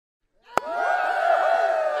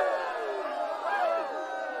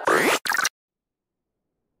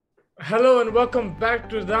Hello and welcome back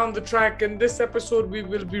to Down the Track. In this episode, we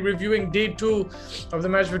will be reviewing day two of the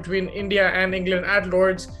match between India and England at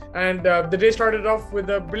Lord's. And the day started off with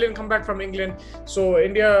a brilliant comeback from England. So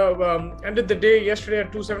India ended the day yesterday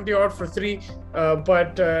at 270 odd for three,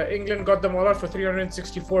 but England got them all out for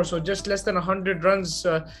 364. So just less than 100 runs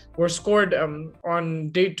were scored on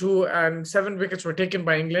day two, and 7 wickets were taken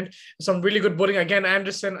by England. Some really good bowling. Again,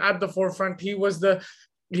 Anderson at the forefront. He was the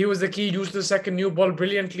key, used the second new ball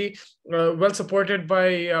brilliantly, well supported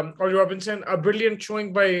by Ollie Robinson. A brilliant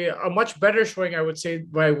showing a much better showing, I would say,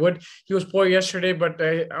 by Wood. He was poor yesterday, but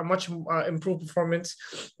a much improved performance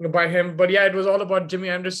by him. But yeah, it was all about Jimmy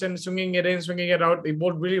Anderson swinging it in, swinging it out. They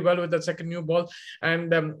bowled really well with that second new ball.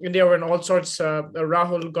 And India were in all sorts.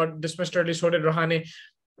 Rahul got dismissed early, so did Rahane.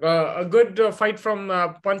 A good fight from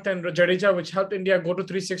Pant and Jadeja, which helped India go to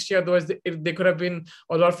 360. Otherwise, they could have been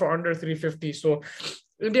all out for under 350. So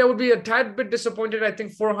India would be a tad bit disappointed. I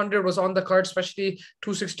think 400 was on the card, especially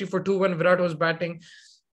 260 for two when Virat was batting.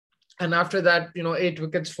 And after that, 8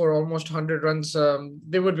 wickets for almost 100 runs.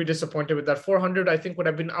 They would be disappointed with that. 400, I think, would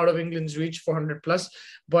have been out of England's reach, 400 plus.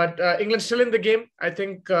 But England's still in the game. I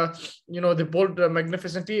think, they bowled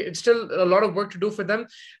magnificently. It's still a lot of work to do for them.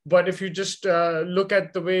 But if you just look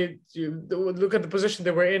at the position they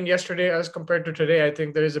were in yesterday as compared to today, I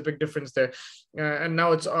think there is a big difference there. And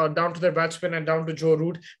now it's down to their batsmen and down to Joe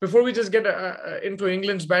Root. Before we just get into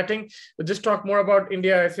England's batting, we'll just talk more about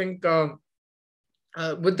India. I think...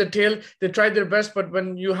 with the tail, they tried their best, but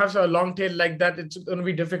when you have a long tail like that, it's going to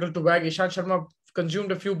be difficult to wag. Ishant Sharma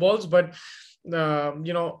consumed a few balls, but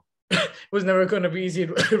it was never going to be easy.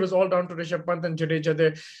 It was all down to Rishabh Pant and Jadeja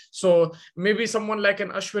there. So maybe someone like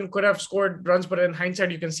an Ashwin could have scored runs, but in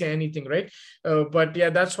hindsight, you can say anything, right? But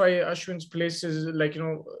yeah, that's why Ashwin's place is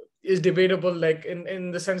is debatable, like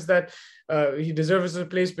in the sense that he deserves his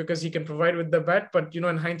place because he can provide with the bat. But,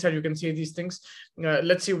 in hindsight, you can say these things.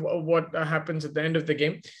 Let's see what happens at the end of the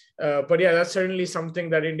game. But yeah, that's certainly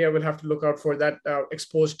something that India will have to look out for, that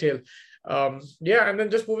exposed tail. And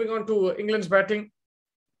then just moving on to England's batting.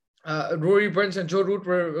 Rory Burns and Joe Root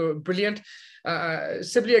were brilliant.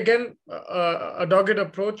 Sibley again, a dogged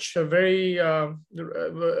approach, very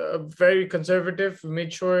conservative.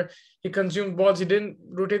 Made sure he consumed balls. He didn't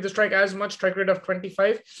rotate the strike as much, strike rate of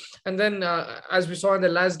 25. And then, as we saw in the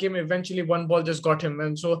last game, eventually one ball just got him.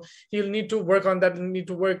 And so he'll need to work on that and need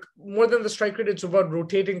to work more than the strike rate. It's about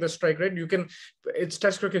rotating the strike rate. It's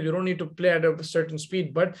Test cricket. You don't need to play at a certain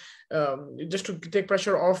speed, but just to take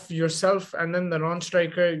pressure off yourself, and then the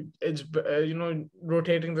non-striker, it's,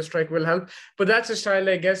 rotating the strike will help. But that's his style,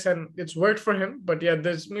 I guess, and it's worked for him. But yeah,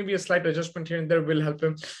 there's maybe a slight adjustment here and there will help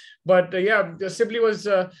him. But Sibley was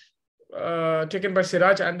taken by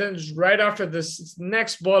Siraj, and then right after this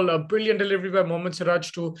next ball, a brilliant delivery by Mohammad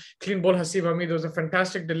Siraj to clean ball Hasib Hamid. It was a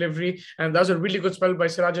fantastic delivery, and that was a really good spell by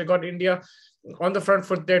Siraj. It got India on the front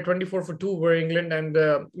foot there. 24 for 2 were England, and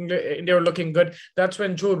India were looking good. That's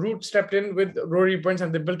when Joe Root stepped in with Rory Burns,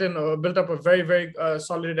 and they built up a very, very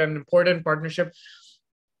solid and important partnership.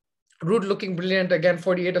 Root looking brilliant again,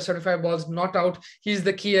 48 or 75 balls, not out. He's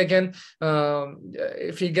the key again.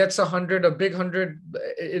 If he gets 100, a big 100,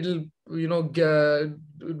 it'll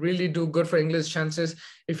really do good for England's chances.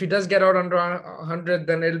 If he does get out under 100,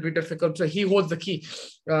 then it'll be difficult. So he holds the key.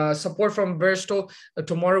 Support from Bairstow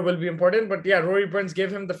tomorrow will be important. But yeah, Rory Burns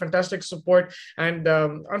gave him the fantastic support. And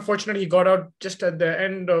unfortunately, he got out just at the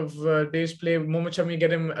end of day's play. Mohammad Shami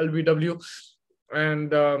get him LBW.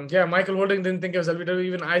 And Michael Holding didn't think it was LBW.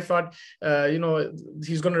 Even I thought,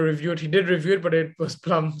 he's going to review it. He did review it, but it was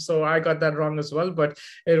plumb. So I got that wrong as well. But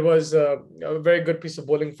it was a very good piece of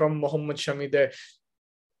bowling from Mohammad Shami there.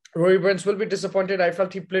 Rory Burns will be disappointed. I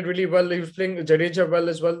felt he played really well. He was playing Jadeja well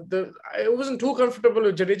as well. I wasn't too comfortable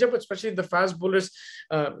with Jadeja, but especially the fast bowlers,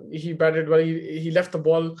 he batted well. He left the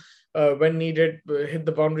ball when needed, hit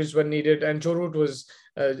the boundaries when needed. And Joe Root is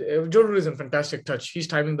in fantastic touch. He's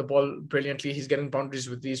timing the ball brilliantly. He's getting boundaries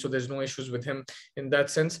with these, so there's no issues with him in that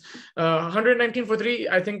sense. 119 for 3.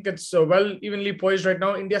 I think it's well evenly poised right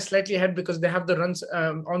now. India slightly ahead because they have the runs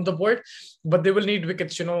on the board, but they will need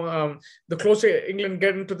wickets. The closer England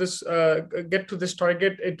get to this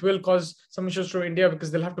target, it will cause some issues for India because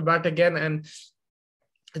they'll have to bat again, and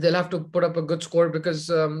they'll have to put up a good score because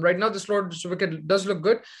right now this Lord's wicket does look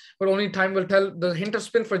good, but only time will tell. The hint of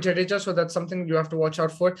spin for Jadeja, so that's something you have to watch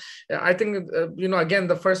out for. I think, again,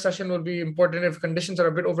 the first session will be important. If conditions are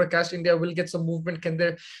a bit overcast, India will get some movement. Can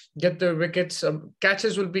they get their wickets?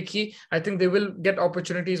 Catches will be key. I think they will get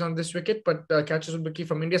opportunities on this wicket, but catches will be key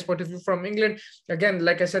from India's point of view. From England, again,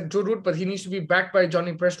 like I said, Joe Root, but he needs to be backed by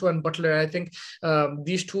Johnny Bairstow and Butler. I think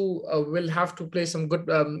these two will have to play some good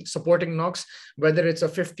supporting knocks, whether it's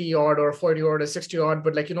a 50 odd or 40 odd or 60 odd,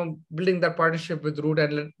 but like, building that partnership with Root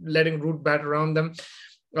and letting Root bat around them.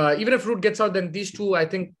 Even if Root gets out, then these two, I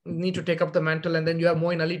think, need to take up the mantle, and then you have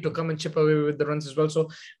Moeen Ali to come and chip away with the runs as well. So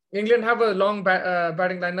England have a long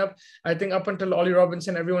batting lineup. I think up until Ollie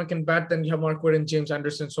Robinson, everyone can bat. Then you have Mark Wood and James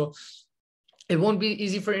Anderson. So it won't be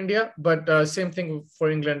easy for India, but same thing for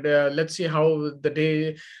England. Let's see how the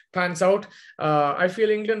day pans out. I feel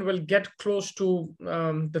England will get close to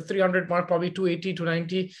the 300 mark, probably 280,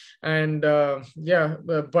 290. And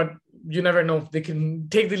but you never know. They can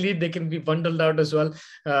take the lead. They can be bundled out as well.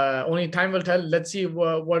 Only time will tell. Let's see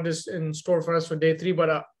what is in store for us for day 3.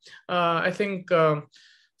 But I think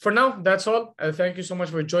for now, that's all. Thank you so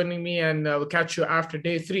much for joining me, and we'll catch you after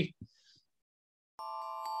day 3.